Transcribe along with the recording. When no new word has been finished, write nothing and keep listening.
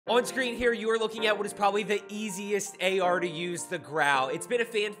On screen here, you are looking at what is probably the easiest AR to use, the GRAU. It's been a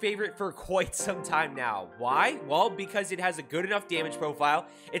fan favorite for quite some time now. Why? Well, because it has a good enough damage profile,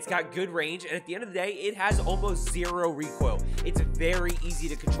 it's got good range, and at the end of the day, it has almost zero recoil. It's very easy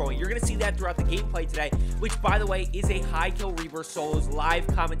to control. You're going to see that throughout the gameplay today, which, by the way, is a high kill Rebirth Solo's live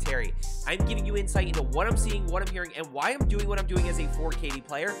commentary. I'm giving you insight into what I'm seeing, what I'm hearing, and why I'm doing what I'm doing as a 4KD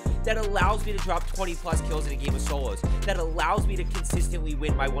player that allows me to drop 20+ kills in a game of solos, that allows me to consistently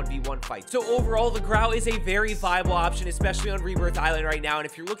win my 1v1 fight. So overall, the GRAU is a very viable option, especially on Rebirth Island right now. And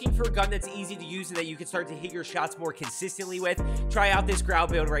if you're looking for a gun that's easy to use and that you can start to hit your shots more consistently with, try out this GRAU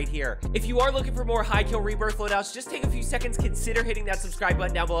build right here. If you are looking for more high kill Rebirth loadouts, just take a few seconds, consider hitting that subscribe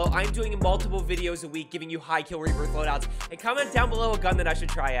button down below. I'm doing multiple videos a week giving you high kill Rebirth loadouts, and comment down below a gun that I should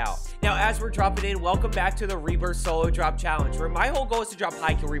try out. Now, as we're dropping in, welcome back to the Rebirth Solo Drop Challenge, where my whole goal is to drop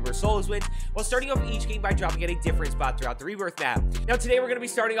high kill Rebirth Solos wins, while starting off each game by dropping at a different spot throughout the Rebirth map. Now, today we're going to be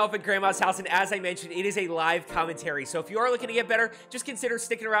starting off at Grandma's house, and as I mentioned, it is a live commentary, so if you are looking to get better, just consider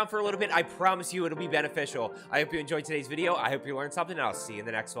sticking around for a little bit. I promise you it'll be beneficial. I hope you enjoyed today's video. I hope you learned something, and I'll see you in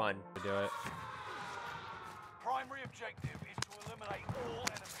the next one. Do it. Primary objective is to eliminate all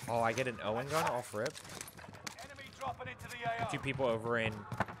enemies. Oh, I get an Owen gun off rip. Enemy dropping into the AO. 2 people over in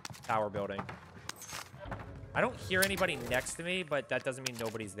tower building. I don't hear anybody next to me, but that doesn't mean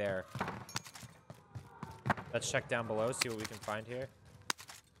nobody's there. Let's check down below, see what we can find here.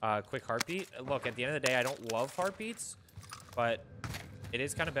 Quick heartbeat. Look, at the end of the day, I don't love heartbeats, but it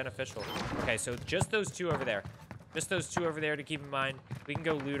is kind of beneficial. Okay, so just those 2 over there. Just those 2 over there to keep in mind. We can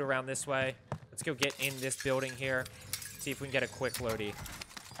go loot around this way. Let's go get in this building here. See if we can get a quick loadie.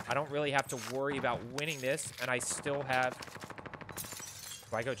 I don't really have to worry about winning this, and I still have...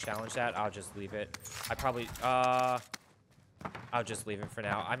 Do I go challenge that? I'll just leave it. I probably... I'll just leave it for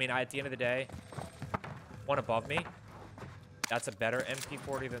now. I mean, at the end of the day, one above me, that's a better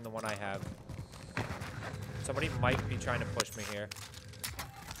MP40 than the one I have. Somebody might be trying to push me here.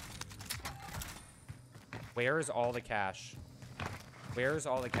 Where is all the cash? Where is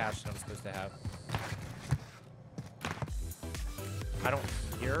all the cash that I'm supposed to have? I don't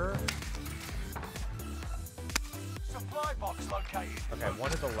hear... Supply box located. Okay, one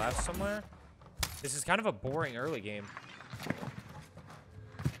to the left somewhere. This is kind of a boring early game.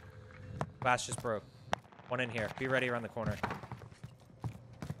 Glass just broke. One in here. Be ready around the corner.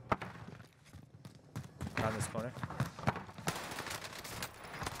 Around this corner.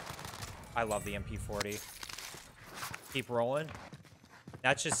 I love the MP40. Keep rolling.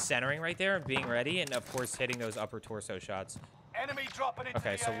 That's just centering right there and being ready, and of course hitting those upper torso shots. Enemy dropping into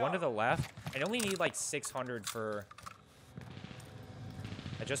Okay, the so AO. one to the left. I only need like 600 for...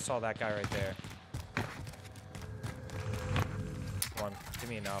 I just saw that guy right there. Come on, give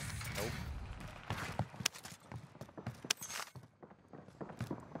me enough. Nope.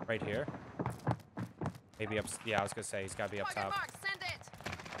 Right here. Maybe up... Yeah, I was gonna say, he's gotta be up top. This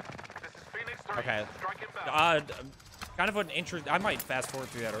is Phoenix 3. Okay. Strike inbound. Kind of an interest... I might fast forward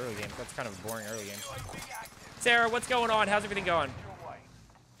through that early game. That's kind of a boring early game. UAV active. Sarah, what's going on? How's everything going? Your way.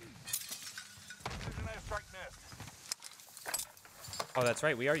 There's an airstrike nest. Oh, that's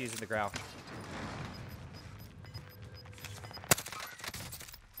right. We are using the GRAU.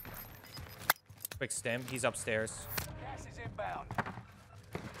 Quick stim. He's upstairs. Gas is inbound.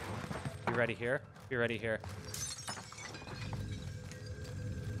 Be ready here. Be ready here.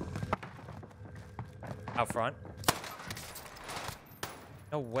 Out front.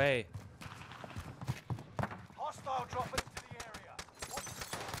 No way. Hostile dropping into the area.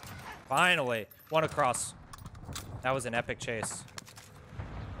 Finally. One across. That was an epic chase.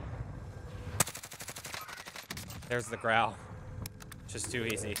 There's the GRAU. Just too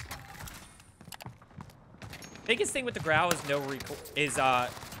easy. Biggest thing with the GRAU is no recoil. Is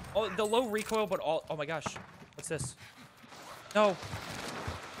oh, the low recoil, but all. Oh my gosh, what's this? No.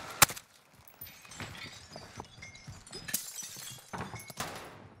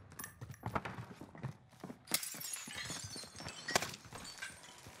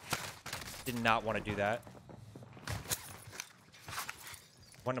 Did not want to do that.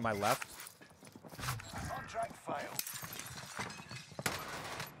 One to my left. Contract failed.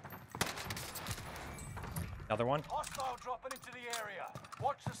 Another one. Hostile dropping into the area.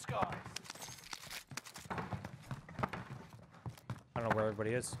 Watch the skies. I don't know where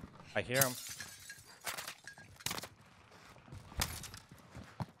everybody is. I hear him.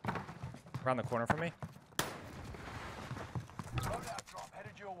 Around the corner from me. Loadout drop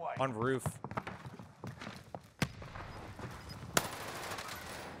headed your way. On roof.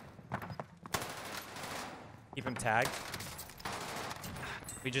 Keep him tagged.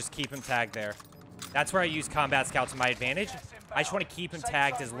 We just keep him tagged there. That's where I use combat scouts to my advantage. Gas inbound. I just want to keep him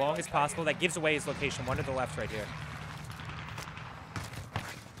tagged as long as possible. That gives away his location. One to the left right here.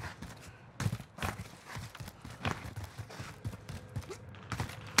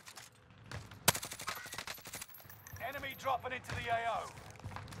 Enemy dropping into the AO.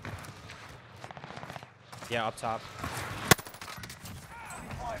 Yeah, up top.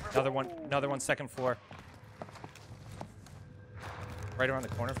 Another one, second floor. Right around the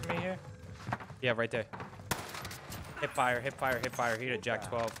corner from me here. Yeah, right there. Hip fire, hip fire, hip fire. He hit a Jack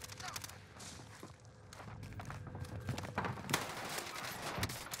 12.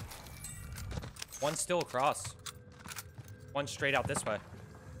 One still across. One straight out this way.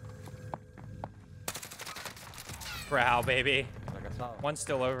 GRAU, baby. One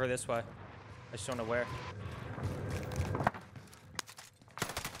still over this way. I just don't know where.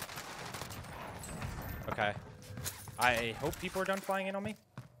 Okay. I hope people are done flying in on me.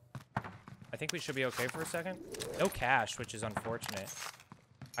 I think we should be okay for a second. No cash, which is unfortunate.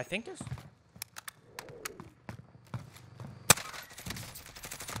 I think there's...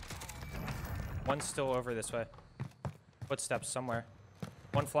 One's still over this way. Footsteps somewhere.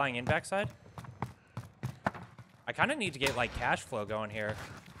 One flying in backside. I kind of need to get, like, cash flow going here.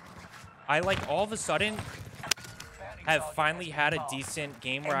 I, like, all of a sudden have finally had a decent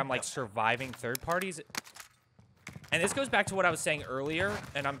game where I'm, like, surviving third parties. And this goes back to what I was saying earlier,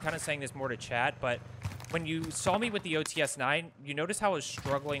 and I'm kind of saying this more to chat, but when you saw me with the OTS-9, you notice how I was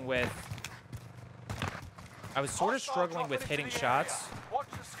struggling with... I was sort of struggling with hitting shots.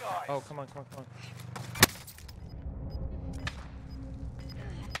 Oh, come on, come on, come on.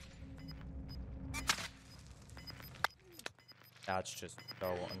 That's just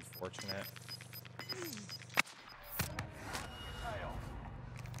so unfortunate.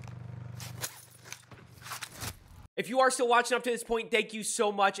 If you are still watching up to this point, thank you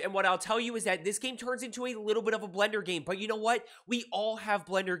so much. And what I'll tell you is that this game turns into a little bit of a blender game. But you know what? We all have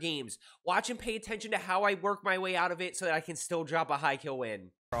blender games. Watch and pay attention to how I work my way out of it so that I can still drop a high kill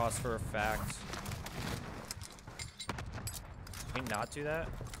win. Cross for a fact. Can we not do that?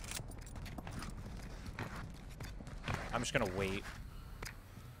 I'm just gonna wait.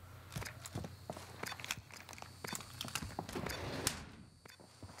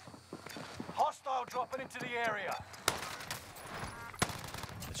 Hostile dropping into the area.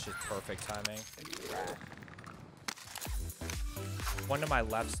 It's just perfect timing. One to my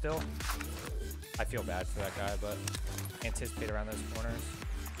left still. I feel bad for that guy, but anticipate around those corners.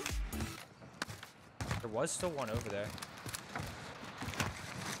 There was still one over there.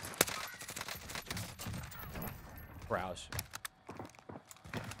 Browse.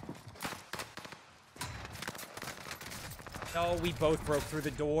 No, we both broke through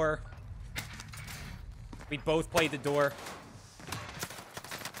the door. We both played the door.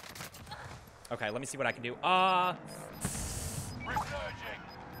 Okay, let me see what I can do. I'm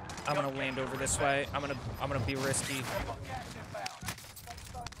gonna land over this way. I'm gonna be risky.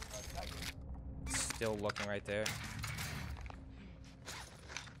 Still looking right there.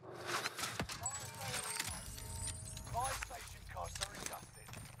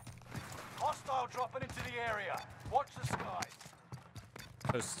 Hostile dropping into the area. Watch the skies.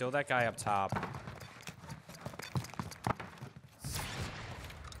 So still that guy up top.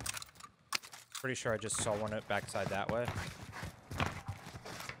 Pretty sure I just saw one at backside that way.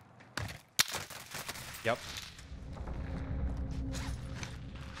 Yep.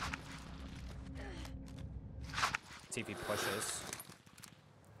 See if he pushes.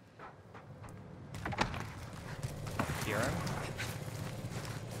 Hear him?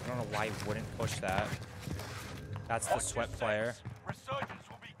 I don't know why he wouldn't push that. That's the sweat player. Resurgence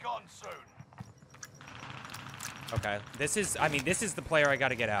will be gone soon. Okay. This is, I mean, this is the player I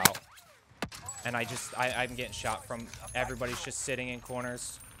gotta get out. And I'm getting shot from, everybody's just sitting in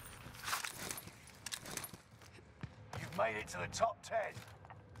corners. You've made it to the top 10.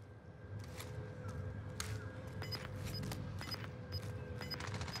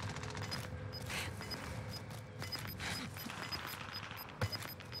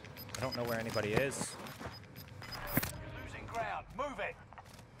 I don't know where anybody is. You're losing ground. Move it.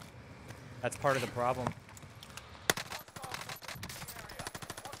 That's part of the problem.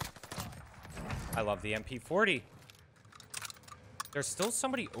 I love the MP40. There's still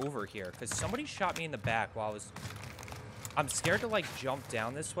somebody over here, because somebody shot me in the back while I was... I'm scared to, like, jump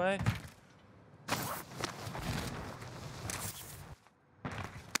down this way.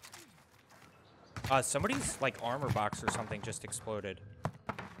 Somebody's, like, armor box or something just exploded.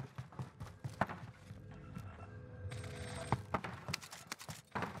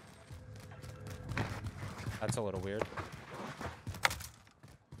 That's a little weird.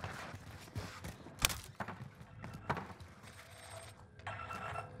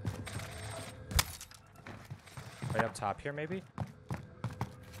 Right up top here, maybe?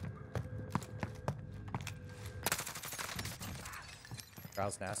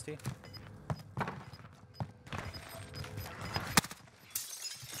 Grau's nasty.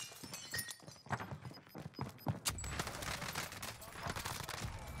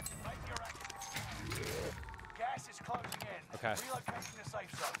 Gas is closing in. Okay. Relocating the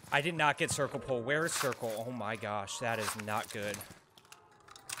safe zone. I did not get circle pull. Where is circle? Oh my gosh, that is not good.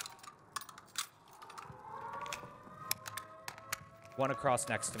 One across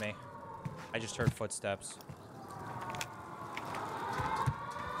next to me. I just heard footsteps.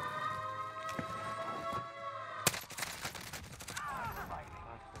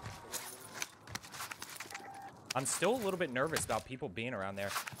 I'm still a little bit nervous about people being around there.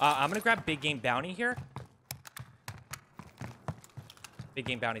 I'm gonna grab big game bounty here. Big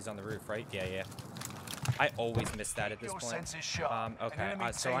game bounty's on the roof, right? Yeah, yeah. I always miss that at this point. Okay,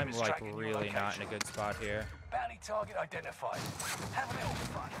 so I'm like really not in a good spot here. Bounty target identified. Have a little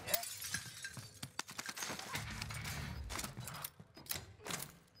fun,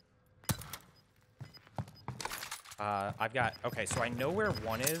 yeah? I've got, okay, so I know where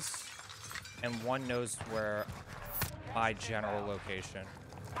one is, and one knows where my general location.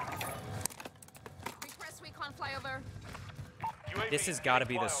 Request recon flyover. This has got to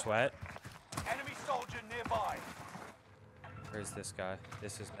be the sweat. Enemy soldier nearby. Where's this guy?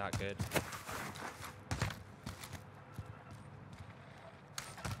 This is not good.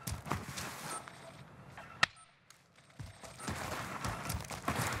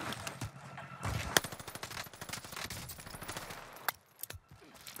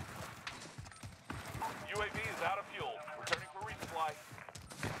 UAV is out of fuel. Returning for resupply.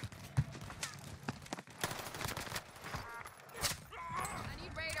 I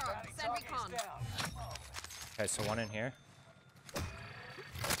need radar. Send recon. Okay, so one in here.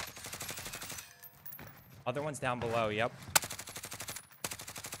 Other one's down below, yep.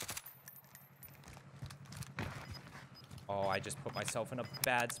 Oh, I just put myself in a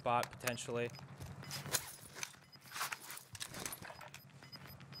bad spot, potentially.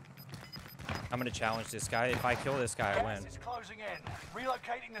 I'm gonna challenge this guy. If I kill this guy, I win. Gas is closing in.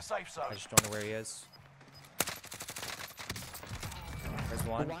 Relocating the safe zone. I just don't know where he is. There's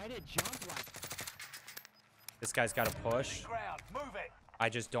one. Why did it jump like This guy's got to push. Ground. Move it. I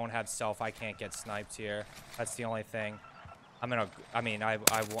just don't have self. I can't get sniped here. That's the only thing. I'm gonna. I mean, I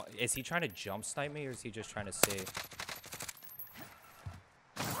want. Is he trying to jump snipe me, or is he just trying to see?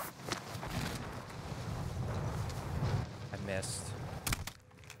 I missed.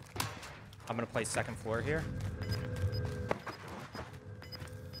 I'm gonna play second floor here.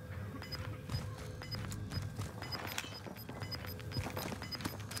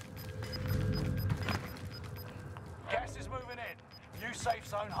 Gas is moving in. New safe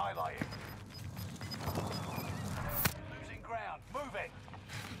zone highlighted. Losing ground. Move it.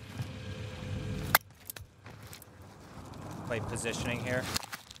 Play positioning here.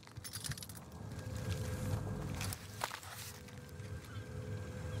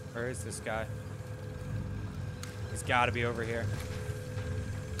 Where is this guy? He's got to be over here.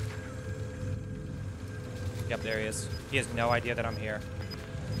 Yep, there he is. He has no idea that I'm here.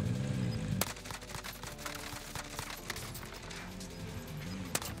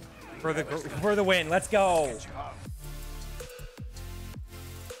 For the win, let's go. Get you home.